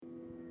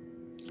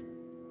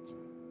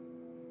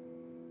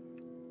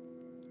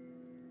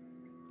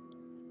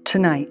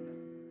Tonight,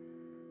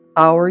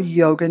 our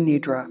Yoga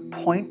Nidra,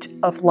 Point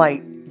of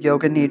Light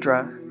Yoga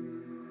Nidra,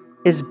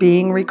 is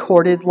being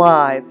recorded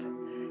live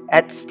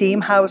at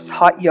Steamhouse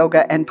Hot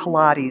Yoga and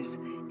Pilates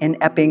in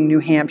Epping, New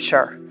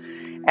Hampshire,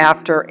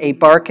 after a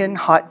Barkin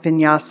Hot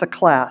Vinyasa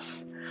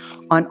class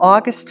on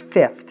August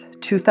 5th,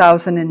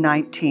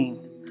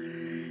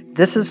 2019.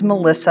 This is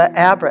Melissa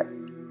Abbott.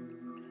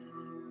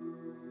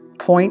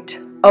 Point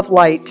of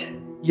Light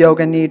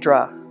Yoga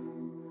Nidra.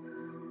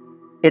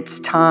 It's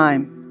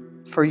time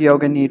for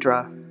Yoga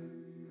Nidra.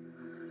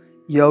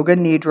 Yoga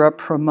Nidra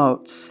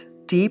promotes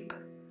deep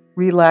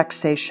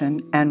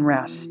relaxation and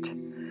rest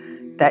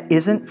that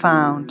isn't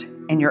found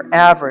in your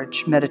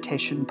average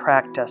meditation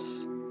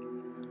practice.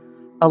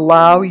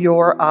 Allow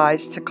your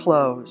eyes to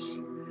close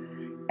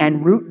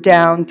and root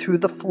down through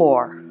the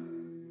floor.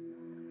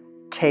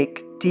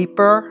 Take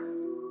deeper,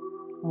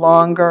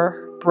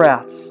 longer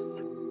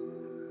breaths.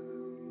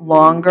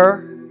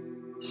 Longer,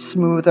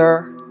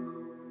 smoother,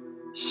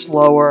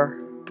 slower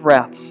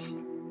breaths.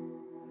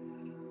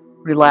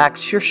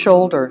 Relax your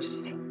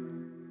shoulders.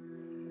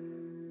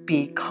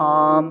 Be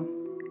calm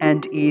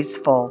and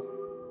easeful.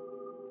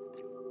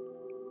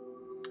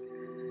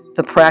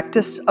 The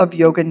practice of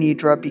Yoga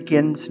Nidra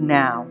begins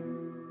now.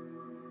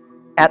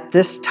 At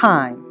this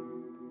time,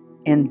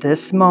 in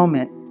this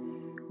moment,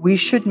 we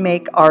should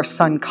make our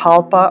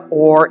sankalpa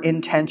or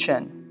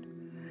intention.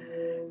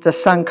 The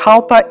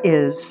sankalpa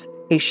is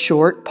a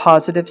short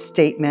positive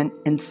statement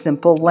in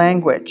simple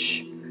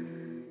language.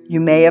 You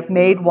may have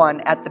made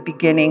one at the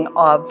beginning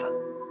of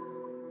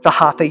the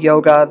Hatha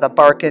Yoga, the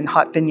Barkin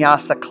Hot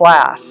Vinyasa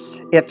class.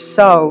 If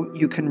so,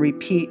 you can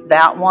repeat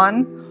that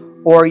one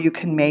or you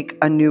can make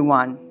a new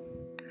one.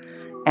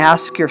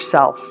 Ask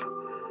yourself,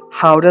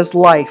 how does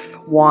life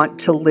want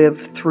to live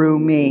through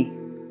me?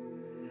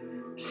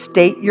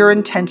 State your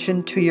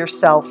intention to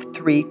yourself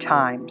 3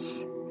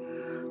 times.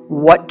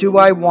 What do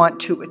I want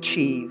to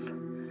achieve?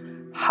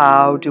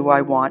 How do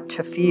I want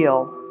to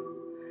feel?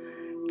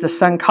 The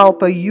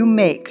sankalpa you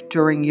make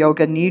during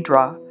Yoga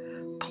Nidra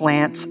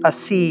plants a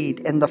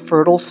seed in the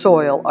fertile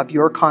soil of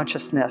your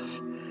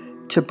consciousness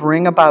to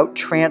bring about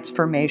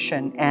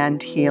transformation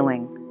and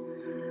healing.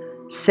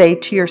 Say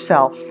to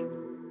yourself,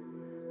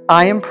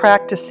 I am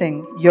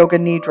practicing Yoga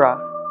Nidra.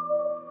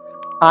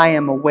 I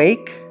am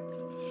awake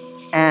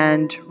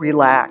and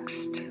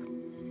relaxed.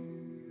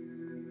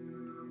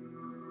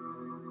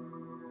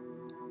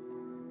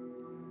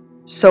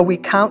 So we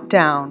count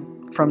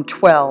down from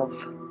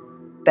 12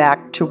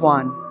 back to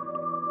 1.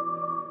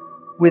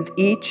 With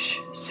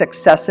each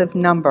successive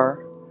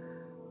number,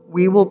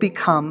 we will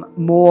become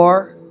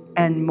more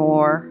and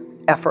more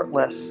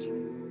effortless.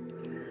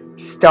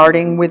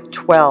 Starting with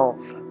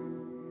 12,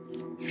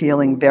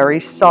 feeling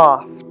very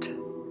soft,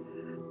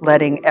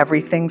 letting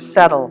everything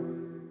settle.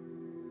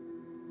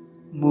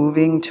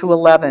 Moving to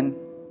 11,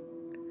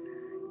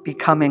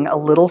 becoming a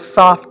little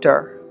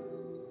softer,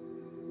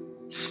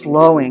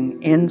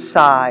 slowing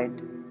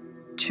inside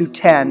to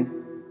 10,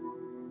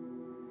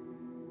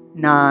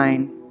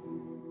 9,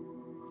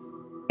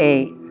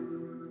 8,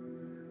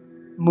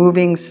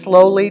 moving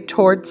slowly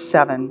towards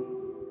 7,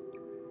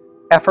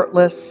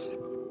 effortless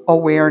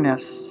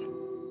awareness,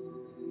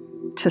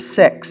 to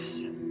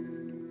 6,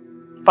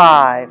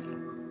 5,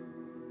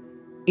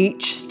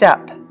 each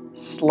step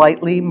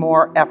slightly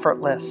more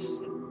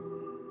effortless,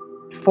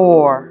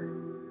 4,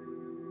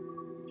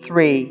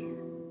 3,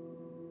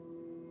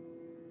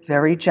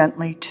 very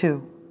gently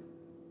 2,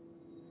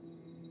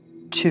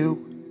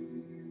 2,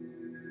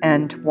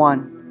 and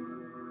 1.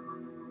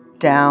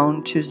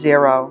 Down to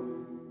 0,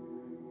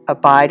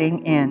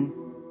 abiding in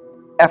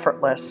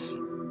effortless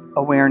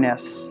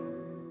awareness.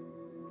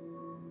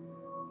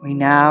 We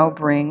now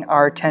bring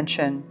our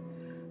attention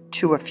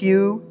to a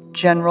few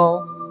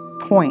general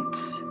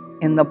points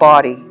in the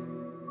body.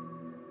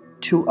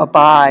 To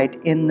abide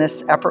in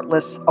this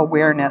effortless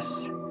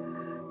awareness,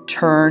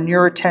 turn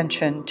your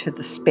attention to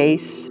the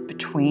space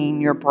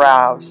between your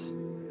brows,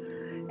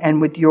 and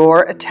with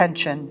your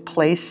attention,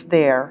 place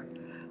there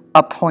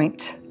a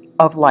point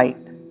of light.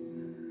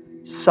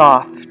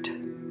 Soft,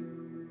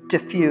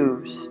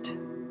 diffused,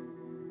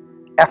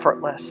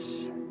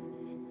 effortless.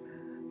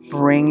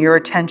 Bring your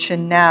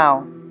attention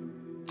now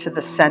to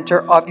the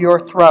center of your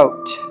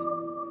throat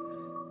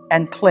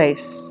and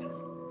place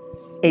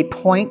a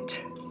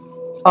point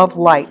of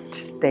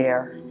light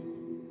there,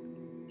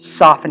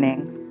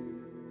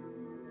 softening,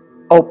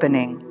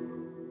 opening.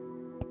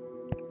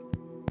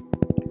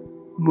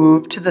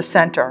 Move to the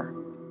center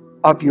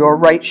of your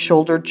right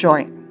shoulder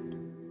joint.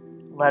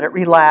 Let it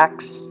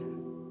relax.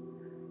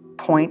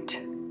 Point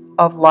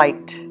of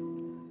light,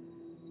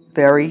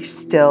 very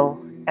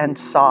still and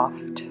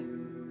soft.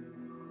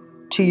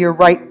 To your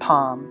right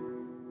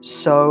palm,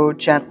 so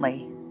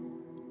gently.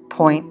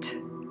 Point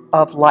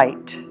of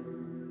light,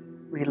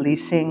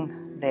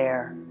 releasing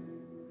there.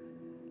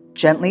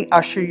 Gently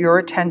usher your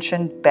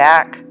attention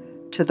back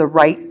to the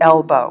right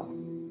elbow,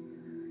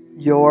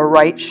 your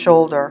right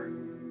shoulder,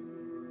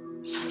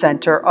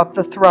 center of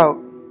the throat,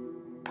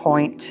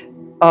 point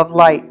of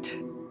light,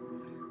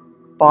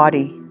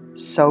 body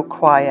so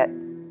quiet.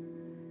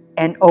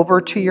 And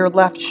over to your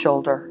left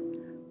shoulder,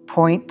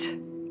 point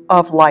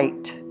of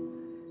light,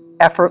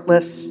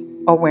 effortless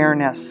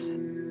awareness.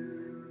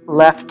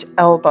 Left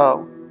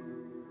elbow,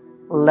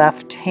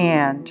 left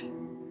hand,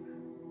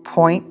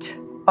 point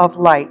of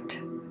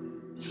light,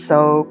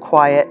 so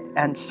quiet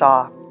and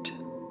soft.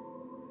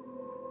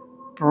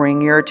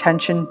 Bring your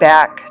attention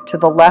back to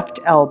the left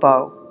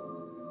elbow,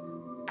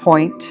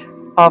 point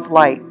of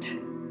light,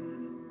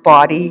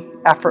 body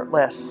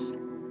effortless.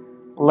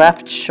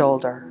 Left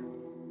shoulder,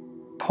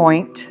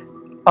 point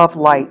of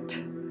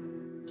light,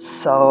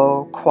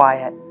 so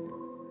quiet.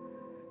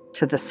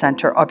 To the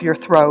center of your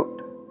throat,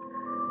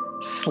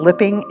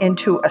 slipping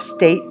into a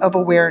state of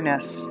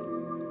awareness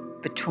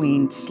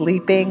between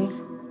sleeping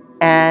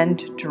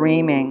and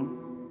dreaming.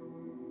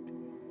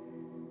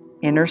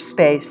 Inner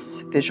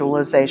space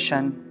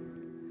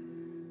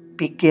visualization.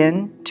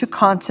 Begin to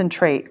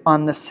concentrate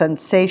on the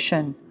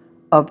sensation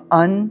of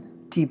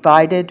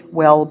undivided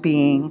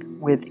well-being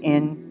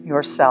within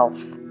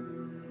yourself.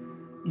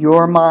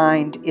 Your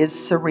mind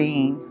is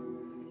serene.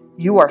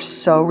 You are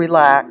so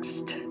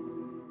relaxed,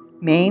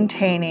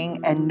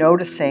 maintaining and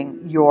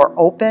noticing your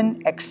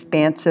open,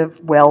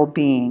 expansive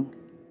well-being.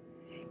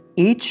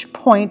 Each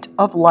point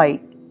of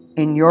light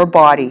in your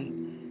body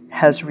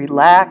has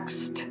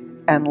relaxed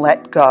and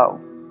let go.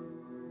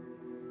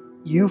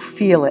 You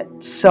feel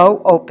it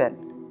so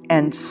open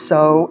and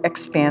so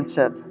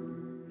expansive.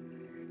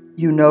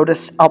 You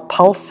notice a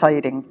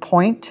pulsating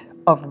point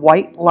of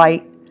white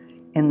light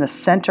in the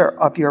center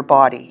of your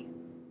body.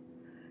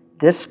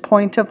 This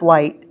point of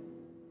light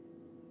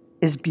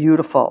is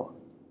beautiful,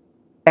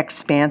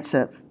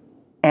 expansive,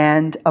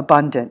 and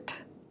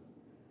abundant.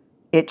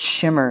 It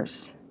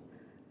shimmers.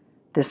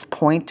 This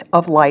point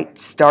of light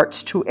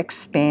starts to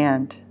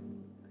expand.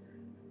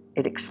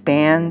 It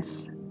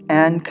expands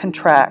and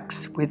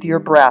contracts with your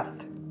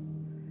breath.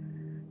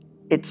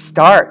 It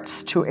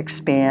starts to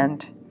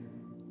expand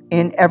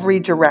in every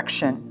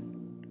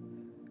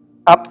direction,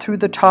 up through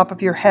the top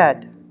of your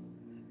head,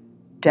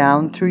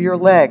 down through your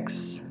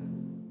legs,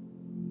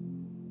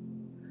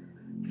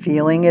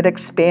 feeling it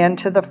expand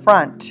to the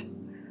front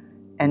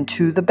and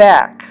to the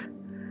back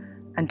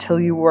until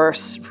you were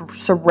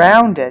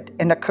surrounded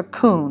in a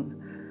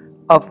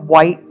cocoon of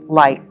white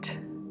light.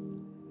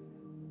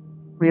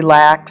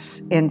 Relax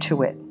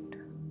into it.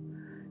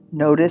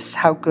 Notice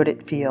how good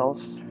it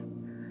feels.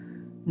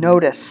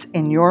 Notice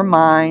in your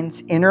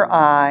mind's inner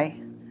eye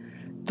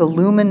the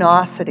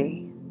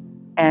luminosity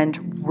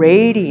and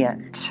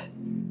radiant,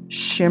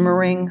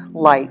 shimmering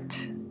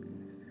light.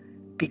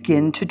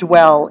 Begin to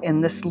dwell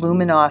in this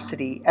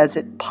luminosity as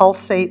it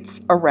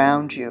pulsates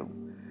around you.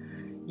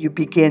 You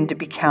begin to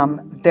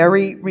become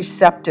very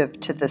receptive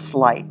to this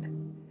light.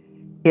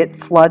 It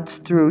floods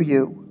through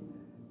you,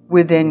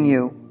 within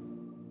you,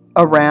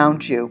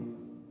 around you.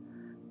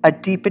 A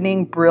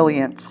deepening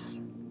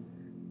brilliance.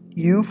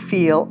 You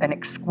feel an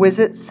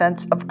exquisite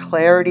sense of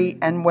clarity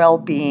and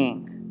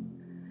well-being.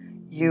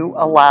 You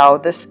allow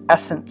this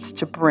essence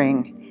to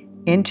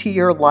bring into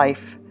your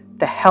life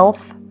the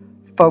health,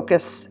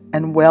 focus,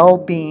 and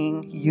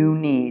well-being you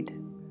need.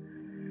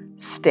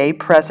 Stay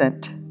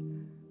present.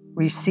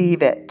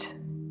 Receive it.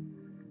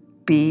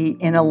 Be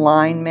in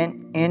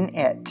alignment in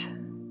it.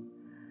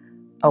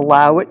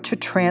 Allow it to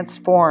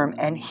transform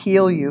and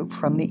heal you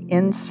from the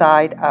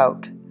inside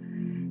out,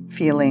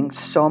 feeling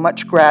so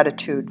much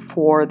gratitude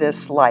for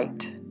this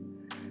light.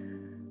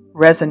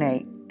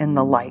 Resonate in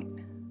the light.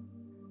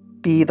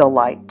 Be the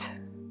light.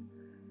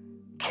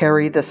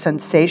 Carry the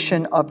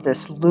sensation of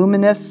this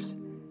luminous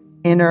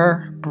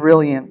inner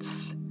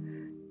brilliance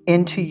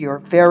into your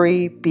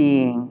very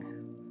being.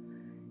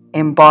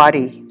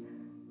 Embody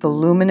the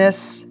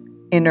luminous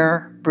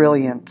inner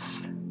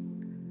brilliance,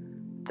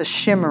 the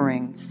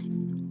shimmering,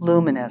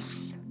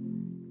 luminous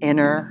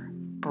inner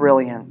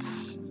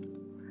brilliance.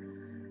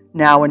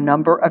 Now a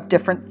number of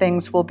different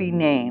things will be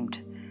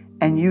named,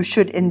 and you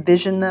should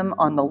envision them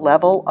on the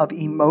level of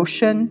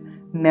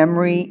emotion,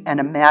 memory, and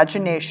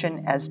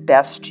imagination as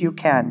best you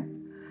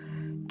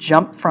can.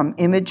 Jump from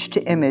image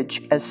to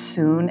image as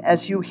soon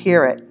as you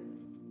hear it.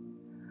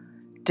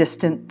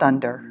 Distant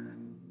thunder.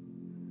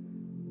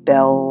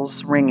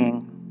 Bells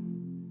ringing.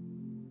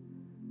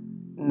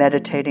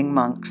 Meditating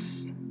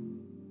monks.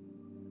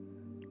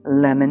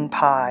 Lemon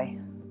pie.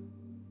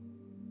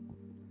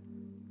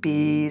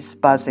 Bees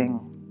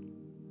buzzing.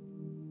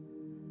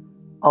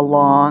 A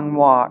long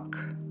walk.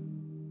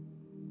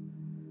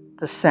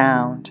 The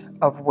sound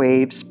of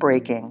waves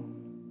breaking.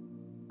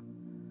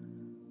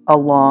 A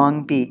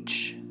long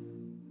beach.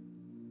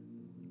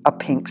 A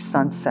pink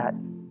sunset.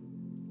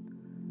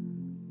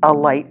 A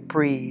light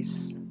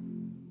breeze.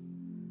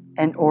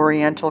 An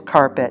oriental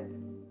carpet.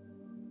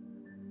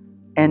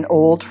 An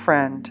old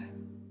friend.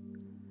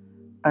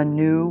 A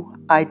new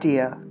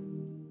idea.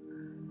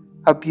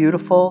 A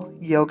beautiful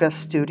yoga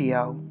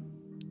studio.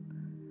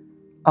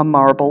 A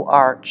marble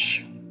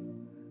arch.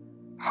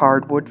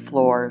 Hardwood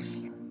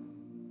floors.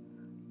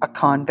 A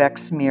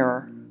convex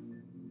mirror.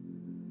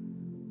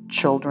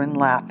 Children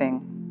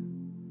laughing.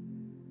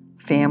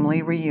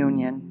 Family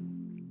reunion.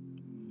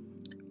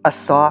 a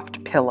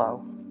soft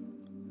pillow,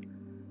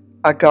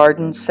 a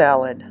garden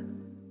salad,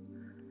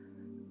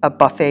 a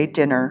buffet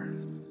dinner,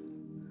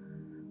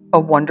 a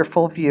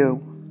wonderful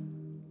view,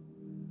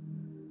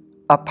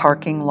 a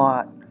parking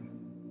lot,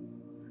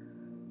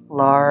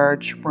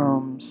 large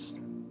rooms,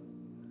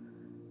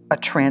 a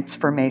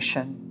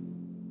transformation,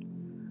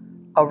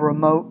 a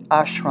remote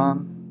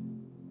ashram,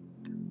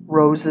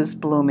 roses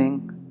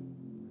blooming,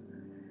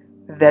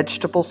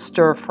 vegetable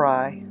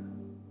stir-fry,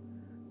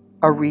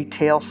 a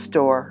retail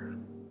store,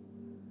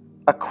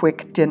 a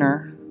quick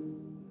dinner,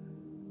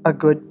 a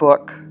good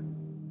book,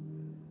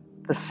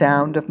 the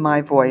sound of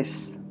my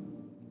voice,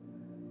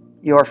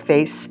 your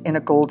face in a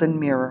golden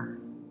mirror,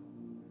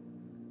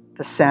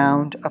 the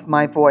sound of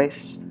my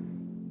voice,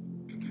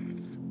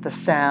 the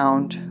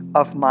sound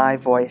of my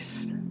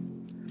voice.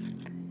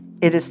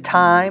 It is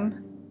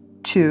time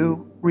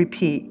to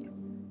repeat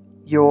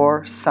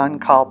your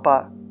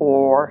sankalpa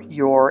or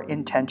your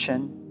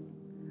intention.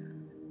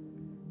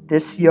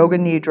 This Yoga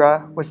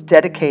Nidra was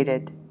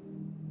dedicated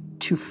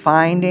to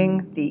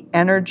finding the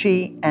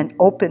energy and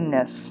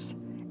openness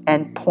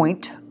and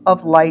point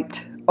of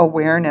light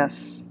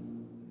awareness.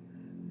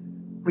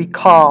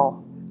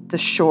 Recall the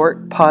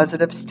short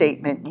positive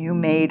statement you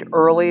made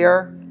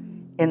earlier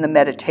in the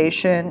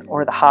meditation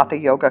or the Hatha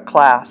Yoga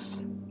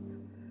class.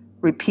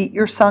 Repeat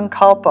your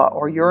sankalpa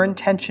or your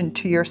intention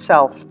to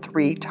yourself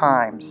 3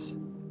 times.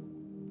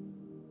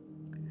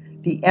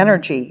 The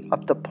energy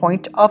of the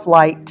point of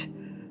light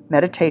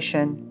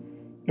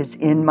meditation is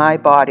in my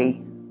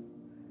body,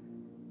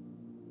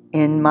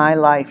 in my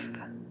life.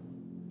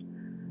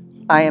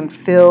 I am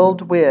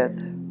filled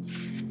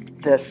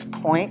with this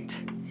point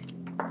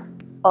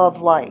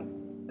of light.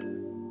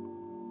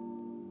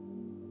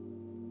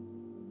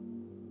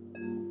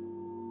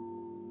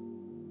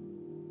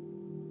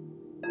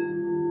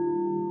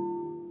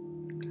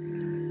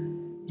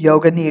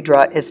 Yoga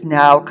Nidra is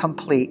now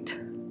complete.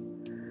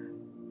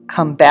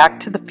 Come back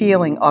to the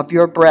feeling of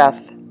your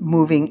breath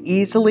moving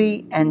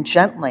easily and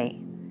gently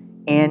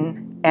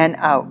in and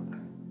out.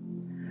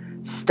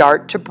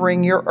 Start to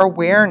bring your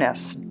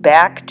awareness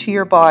back to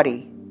your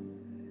body,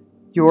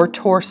 your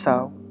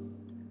torso,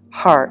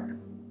 heart,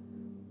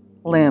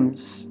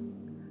 limbs.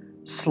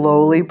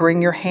 Slowly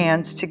bring your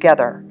hands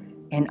together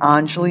in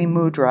Anjali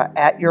Mudra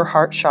at your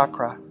heart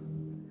chakra.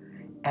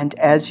 And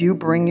as you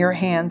bring your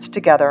hands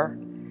together,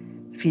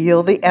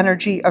 feel the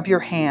energy of your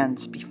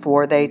hands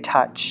before they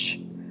touch.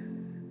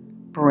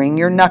 Bring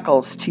your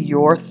knuckles to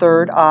your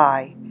third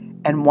eye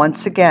and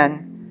once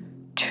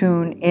again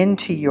tune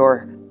into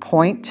your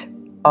point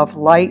of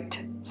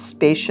light,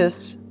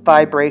 spacious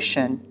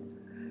vibration.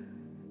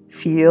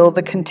 Feel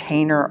the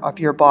container of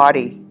your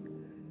body.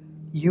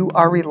 You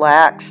are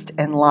relaxed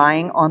and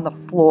lying on the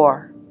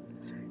floor.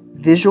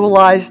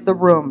 Visualize the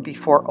room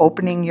before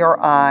opening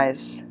your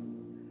eyes.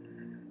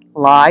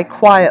 Lie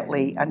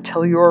quietly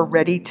until you are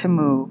ready to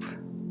move.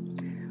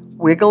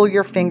 Wiggle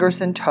your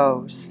fingers and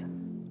toes.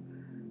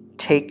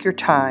 Take your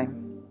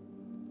time.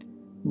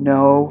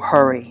 No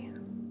hurry.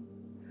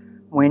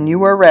 When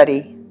you are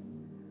ready,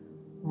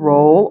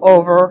 roll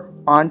over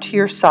onto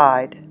your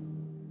side,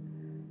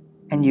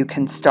 and you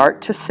can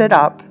start to sit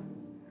up,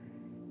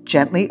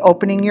 gently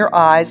opening your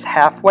eyes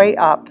halfway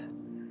up,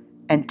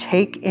 and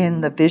take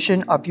in the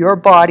vision of your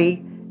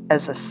body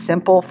as a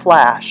simple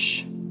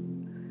flash.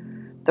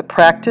 The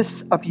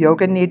practice of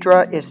Yoga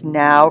Nidra is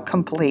now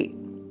complete.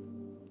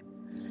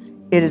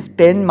 It has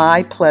been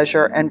my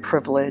pleasure and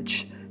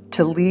privilege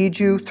to lead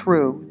you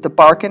through the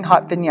Barkan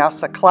Hut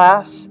Vinyasa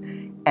class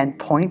and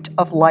Point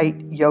of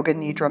Light Yoga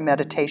Nidra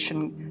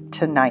meditation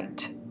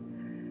tonight.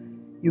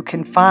 You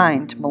can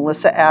find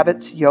Melissa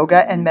Abbott's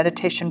Yoga and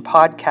Meditation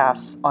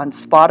podcasts on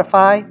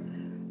Spotify,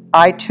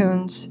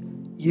 iTunes,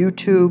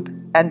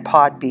 YouTube, and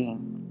Podbean.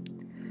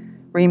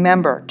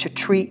 Remember to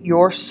treat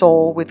your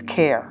soul with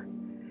care.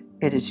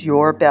 It is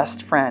your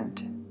best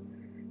friend.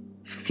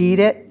 Feed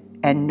it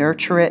and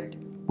nurture it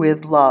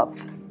with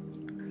love.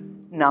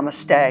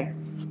 Namaste.